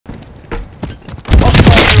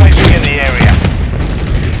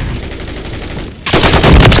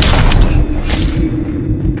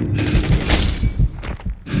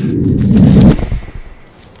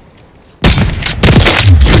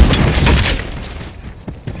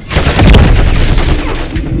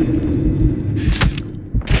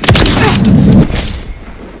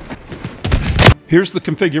Here's the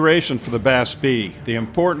configuration for the BAS-B. The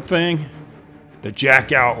important thing, the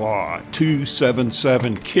JAK Outlaw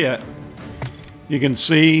 277 kit. You can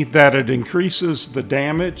see that it increases the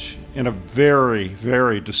damage in a very,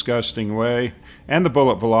 very disgusting way, and the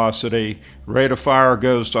bullet velocity. Rate of fire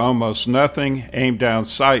goes to almost nothing. Aim down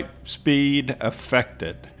sight speed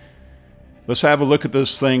affected. Let's have a look at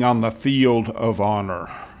this thing on the field of honor.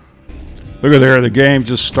 Look at there, the game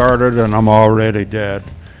just started and I'm already dead.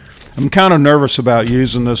 I'm kind of nervous about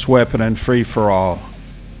using this weapon in free-for-all.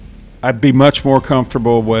 I'd be much more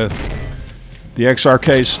comfortable with the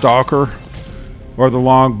XRK Stalker or the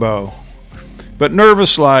longbow. But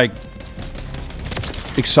nervous like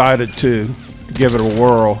excited too, to give it a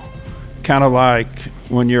whirl. Kind of like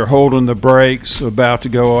when you're holding the brakes, about to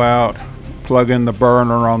go out, plug in the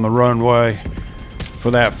burner on the runway for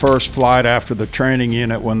that first flight after the training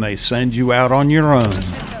unit when they send you out on your own.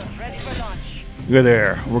 Look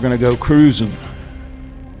there, we're gonna go cruising.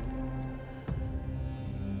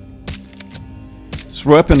 This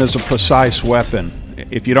weapon is a precise weapon.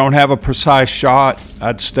 If you don't have a precise shot,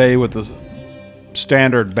 I'd stay with the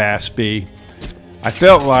standard BAS-B. I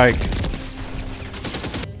felt like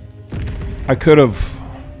I could have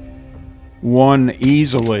won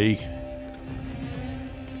easily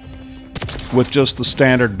with just the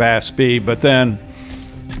standard BAS-B, but then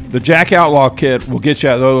the JAK Outlaw kit will get you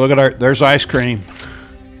out. Look at there's Ice Cream.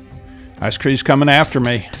 Ice Cream's coming after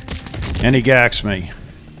me, and he gacks me.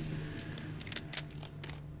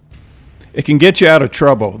 It can get you out of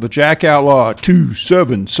trouble. The JAK Outlaw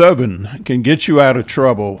 277 can get you out of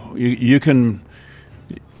trouble. You can.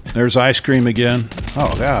 There's Ice Cream again.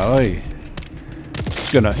 Oh golly,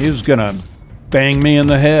 he's gonna bang me in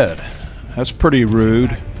the head. That's pretty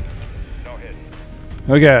rude.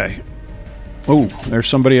 Okay. Oh, there's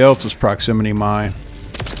somebody else's proximity mine.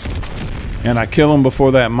 And I kill him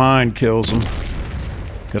before that mine kills him.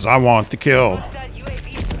 Because I want to kill.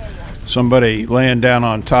 Somebody laying down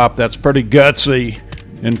on top. That's pretty gutsy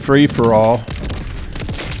in free-for-all.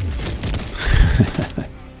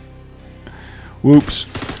 Whoops.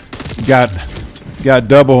 Got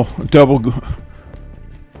double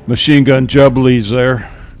machine gun jubblies there.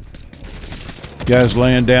 Guy's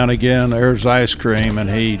laying down again. There's Ice Cream, and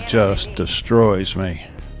he just destroys me.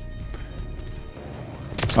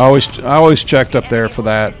 I always checked up there for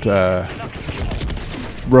that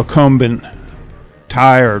recumbent,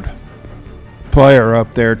 tired player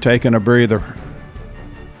up there taking a breather.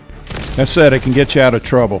 That said, it can get you out of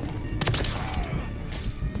trouble.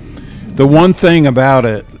 The one thing about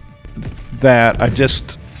it that I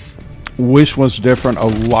just wish was different a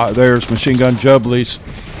lot, there's machine gun jubblies.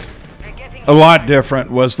 A lot different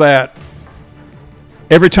was that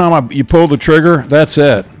every time you pull the trigger, that's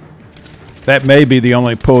it. That may be the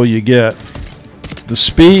only pull you get. The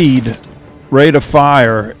speed rate of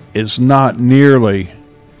fire is not nearly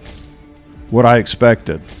what I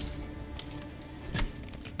expected.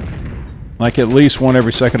 Like at least one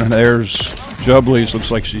every second. And there's Jubblies. Looks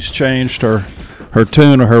like she's changed her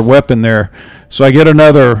tune or her weapon there. So I get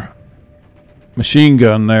another machine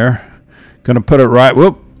gun there. Gonna put it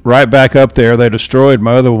right back up there. They destroyed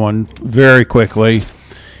my other one very quickly.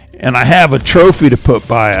 And I have a trophy to put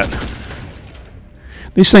by it.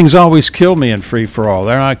 These things always kill me in free-for-all.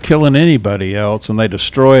 They're not killing anybody else, and they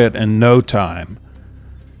destroy it in no time.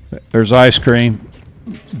 There's Ice Cream.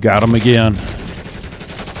 Got him again. I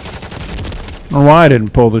don't know why I didn't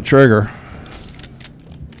pull the trigger.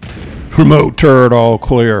 Remote turret all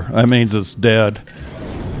clear. That means it's dead.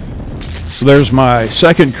 So there's my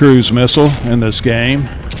second cruise missile in this game.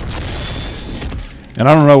 And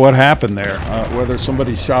I don't know what happened there, whether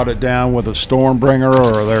somebody shot it down with a Stormbringer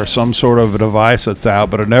or there's some sort of a device that's out,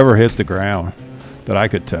 but it never hit the ground that I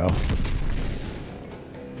could tell.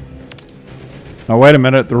 Now wait a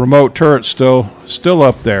minute, the remote turret's still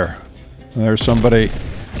up there. There's somebody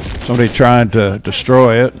trying to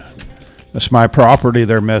destroy it. That's my property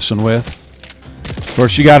they're messing with. Of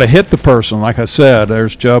course, you got to hit the person, like I said.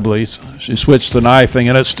 There's Jubblies. She switched to knifing,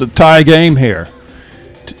 and it's the tie game here.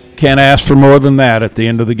 Can't ask for more than that at the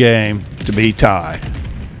end of the game to be tied.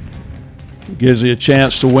 Gives you a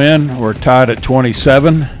chance to win. We're tied at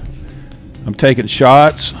 27. I'm taking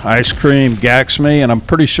shots. Ice Cream gacks me, and I'm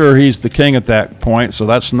pretty sure he's the king at that point, so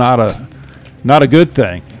that's not a good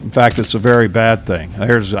thing. In fact, it's a very bad thing.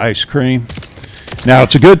 There's Ice Cream. Now,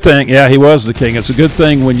 it's a good thing. Yeah, he was the king. It's a good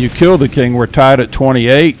thing when you kill the king, we're tied at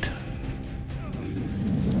 28.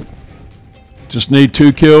 Just need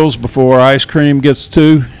 2 kills before Ice Cream gets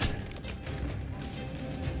 2.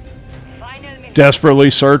 Desperately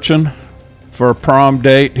searching for a prom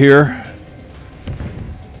date here.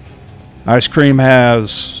 Ice Cream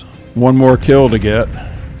has One more kill to get.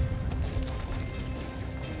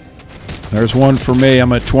 There's one for me.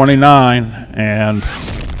 I'm at 29, and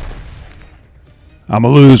I'm a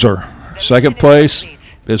loser. Second place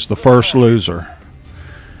is the first loser.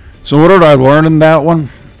 So what did I learn in that one?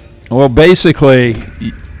 Well, basically,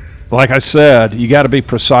 like I said, you got to be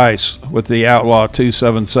precise with the Outlaw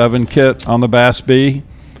 277 kit on the BAS-B,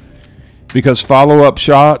 because follow-up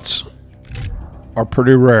shots are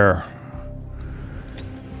pretty rare.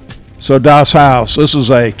 So Das House, this is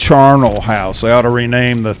a charnel house. They ought to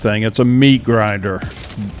rename the thing. It's a meat grinder.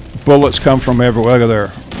 Bullets come from everywhere. Look at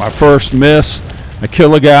there. My first miss, I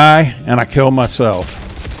kill a guy, and I kill myself.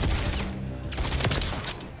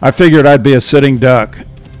 I figured I'd be a sitting duck,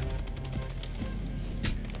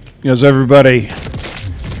 because everybody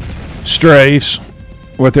strafes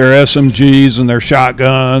with their SMGs and their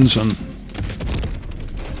shotguns, and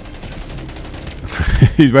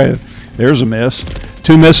there's a miss.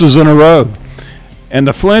 2 misses in a row. And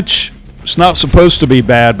the flinch, it's not supposed to be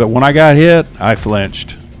bad, but when I got hit, I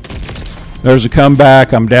flinched. There's a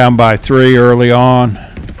comeback. I'm down by 3 early on.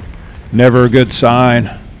 Never a good sign.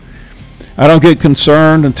 I don't get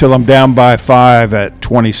concerned until I'm down by 5 at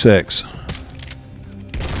 26.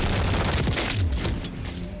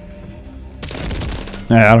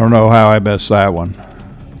 I don't know how I missed that one.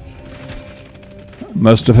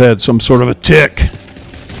 Must have had some sort of a tick.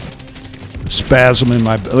 Spasm in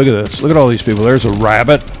my... Look at this. Look at all these people. There's a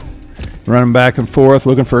rabbit running back and forth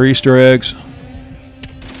looking for Easter eggs.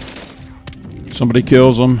 Somebody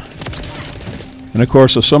kills them. And of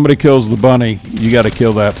course, if somebody kills the bunny, you got to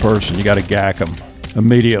kill that person. You got to gack them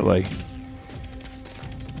immediately.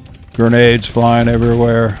 Grenades flying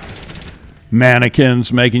everywhere.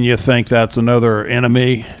 Mannequins making you think that's another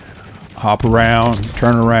enemy. Hop around,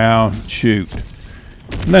 turn around, shoot.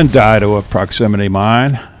 And then die to a proximity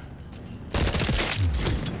mine.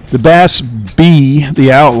 The BAS-B,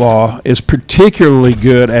 the Outlaw, is particularly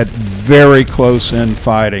good at very close-in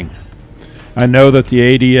fighting. I know that the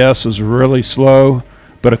ADS is really slow,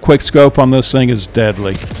 but a quick scope on this thing is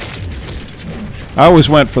deadly. I always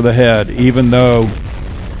went for the head, even though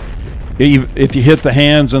if you hit the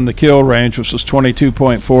hands in the kill range, which is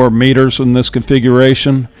 22.4 meters in this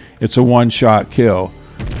configuration, it's a one-shot kill.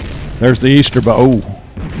 There's the Easter Bunny. Oh,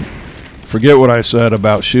 forget what I said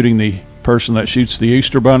about shooting the person that shoots the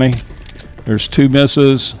Easter Bunny. There's 2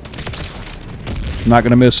 misses. Not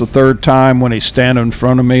going to miss a third time when he's standing in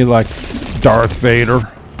front of me like Darth Vader.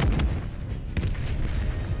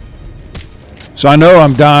 So I know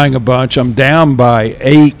I'm dying a bunch. I'm down by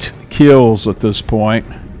 8 kills at this point,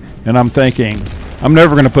 and I'm thinking I'm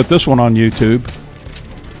never going to put this one on YouTube.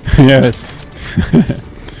 Yeah.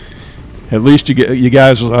 At least you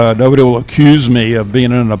guys, nobody will accuse me of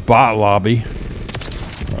being in a bot lobby.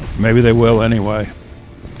 Maybe they will anyway.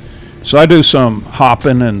 So I do some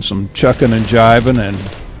hopping and some chucking and jiving, and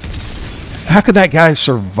how could that guy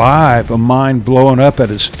survive a mine blowing up at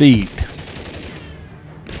his feet?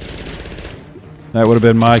 That would have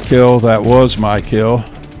been my kill. That was my kill.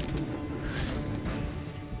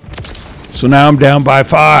 So now I'm down by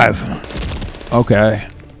 5. Okay.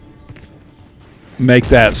 Make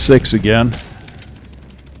that 6 again.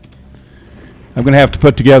 I'm going to have to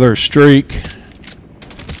put together a streak,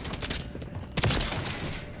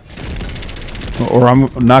 or I'm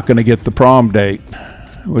not going to get the prom date,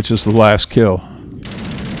 which is the last kill.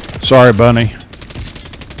 Sorry, Bunny.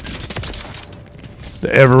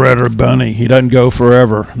 The ever-ever Bunny. He doesn't go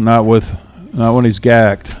forever. Not when he's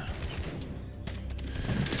gacked.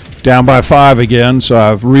 Down by 5 again, so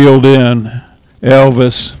I've reeled in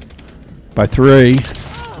Elvis by 3.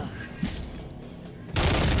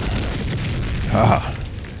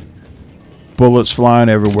 Bullets flying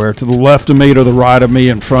everywhere. To the left of me, to the right of me,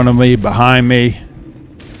 in front of me, behind me.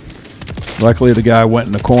 Luckily the guy went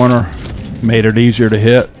in the corner. Made it easier to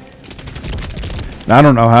hit. I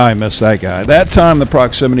don't know how I missed that guy. That time the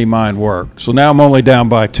proximity mine worked. So now I'm only down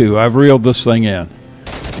by 2. I've reeled this thing in.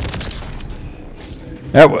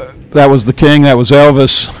 That was the king. That was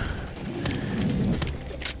Elvis.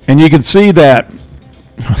 And you can see that.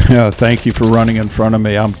 Thank you for running in front of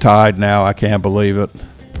me. I'm tied now. I can't believe it.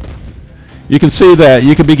 You can see that.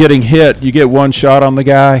 You could be getting hit. You get one shot on the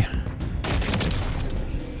guy,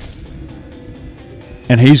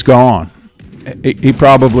 and he's gone. He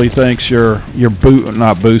probably thinks you're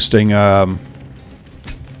not boosting, that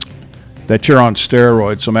you're on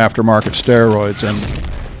steroids, some aftermarket steroids. And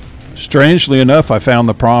strangely enough, I found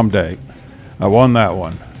the prom date. I won that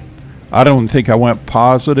one. I don't think I went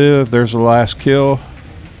positive. There's the last kill.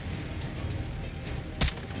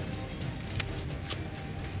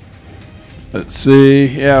 Let's see.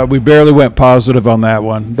 Yeah, we barely went positive on that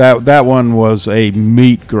one. That one was a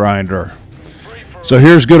meat grinder. So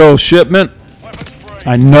here's good old shipment.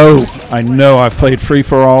 I know I've played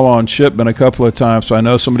free-for-all on shipment a couple of times, so I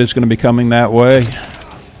know somebody's going to be coming that way,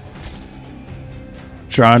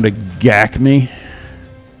 trying to gack me.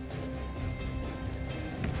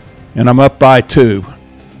 And I'm up by 2.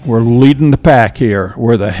 We're leading the pack here.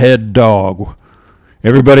 We're the head dog.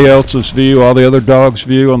 Everybody else's view, all the other dogs'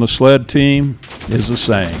 view on the sled team is the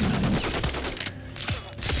same.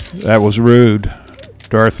 That was rude.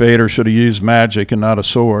 Darth Vader should have used magic and not a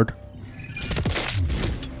sword.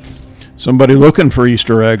 Somebody looking for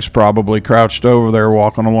Easter eggs probably crouched over there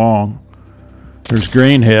walking along. There's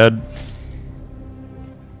Greenhead.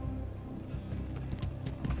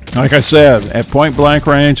 Like I said, at point blank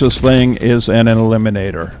range, this thing is an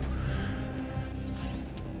eliminator.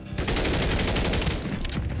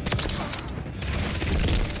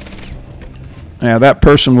 Yeah, that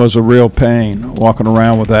person was a real pain walking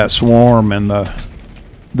around with that swarm and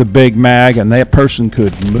the big mag, and that person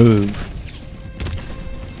could move.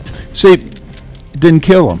 See, didn't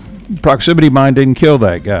kill him. Proximity mine didn't kill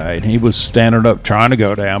that guy. And he was standing up, trying to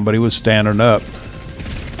go down, but he was standing up.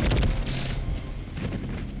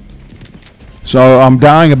 So I'm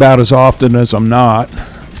dying about as often as I'm not.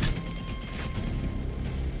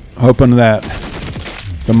 Hoping that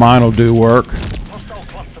the mine will do work.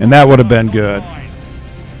 And that would have been good.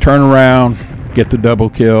 Turn around, get the double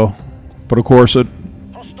kill. But of course it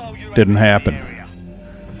didn't happen.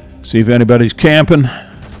 See if anybody's camping.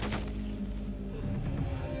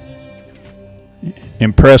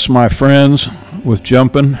 Impress my friends with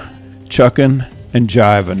jumping, chucking, and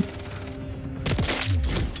jiving.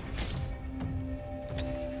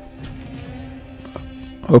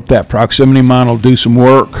 Hope that proximity mine will do some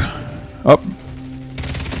work. Up.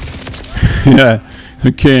 Yeah,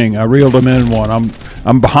 the king. I reeled him in one.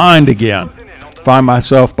 I'm behind again. Find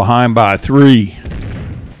myself behind by 3.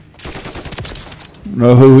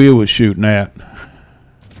 Know who he was shooting at.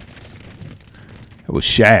 It was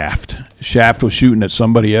Shaft. Shaft was shooting at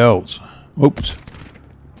somebody else. Oops.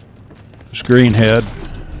 Screenhead.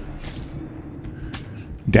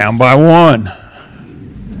 Down by 1.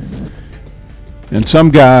 And some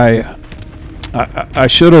guy, I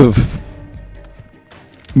should have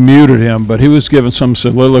muted him, but he was giving some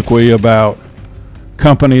soliloquy about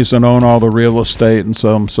companies that own all the real estate and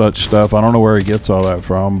some such stuff. I don't know where he gets all that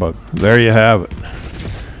from, but there you have it.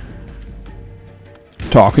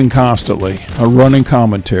 Talking constantly, a running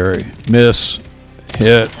commentary. Miss,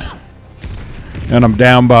 hit, and I'm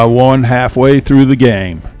down by 1 halfway through the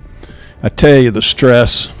game. I tell you, the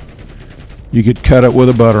stress, you could cut it with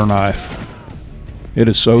a butter knife. It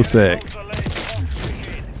is so thick.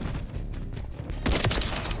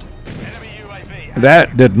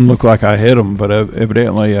 That didn't look like I hit him, but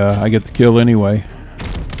evidently I get the kill anyway.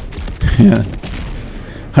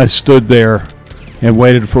 I stood there and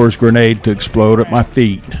waited for his grenade to explode at my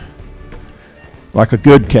feet. Like a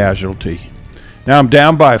good casualty. Now I'm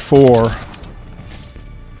down by 4.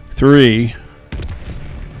 3.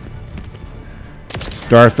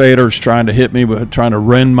 Darth Vader's trying to hit me, but trying to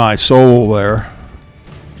rend my soul there.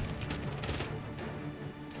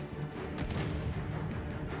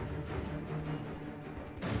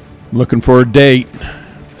 Looking for a date.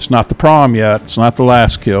 It's not the prom yet. It's not the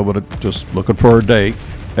last kill, but just looking for a date.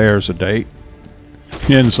 There's a date.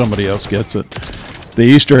 And somebody else gets it. The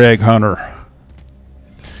Easter egg hunter.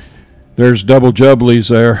 There's double jubblies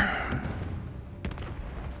there.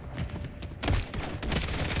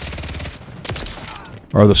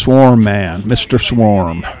 Or the Swarm Man, Mr.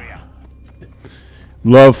 Swarm.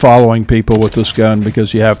 Love following people with this gun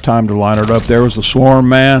because you have time to line it up. There was the Swarm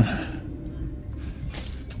Man.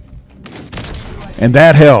 And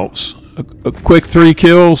that helps. A quick 3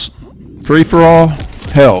 kills, free for all,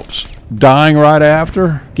 helps. Dying right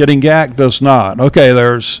after, getting gacked does not. Okay,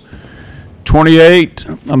 there's 28.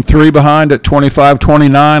 I'm 3 behind at 25,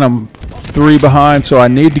 29. I'm 3 behind, so I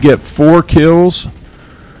need to get 4 kills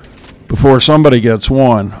before somebody gets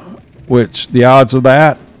 1, which the odds of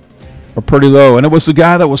that are pretty low. And it was the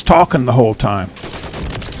guy that was talking the whole time.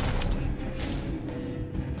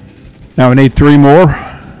 Now we need 3 more.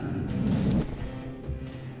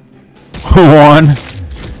 1.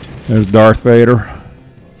 There's Darth Vader.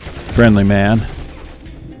 Friendly man.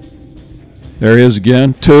 There he is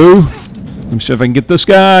again. 2. Let me see if I can get this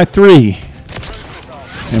guy. 3.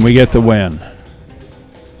 And we get the win.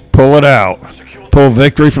 Pull it out. Pull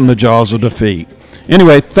victory from the jaws of defeat.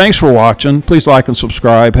 Anyway, thanks for watching. Please like and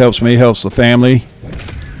subscribe. Helps me, helps the family.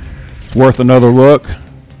 It's worth another look.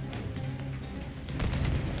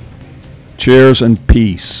 Cheers and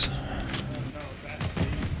peace.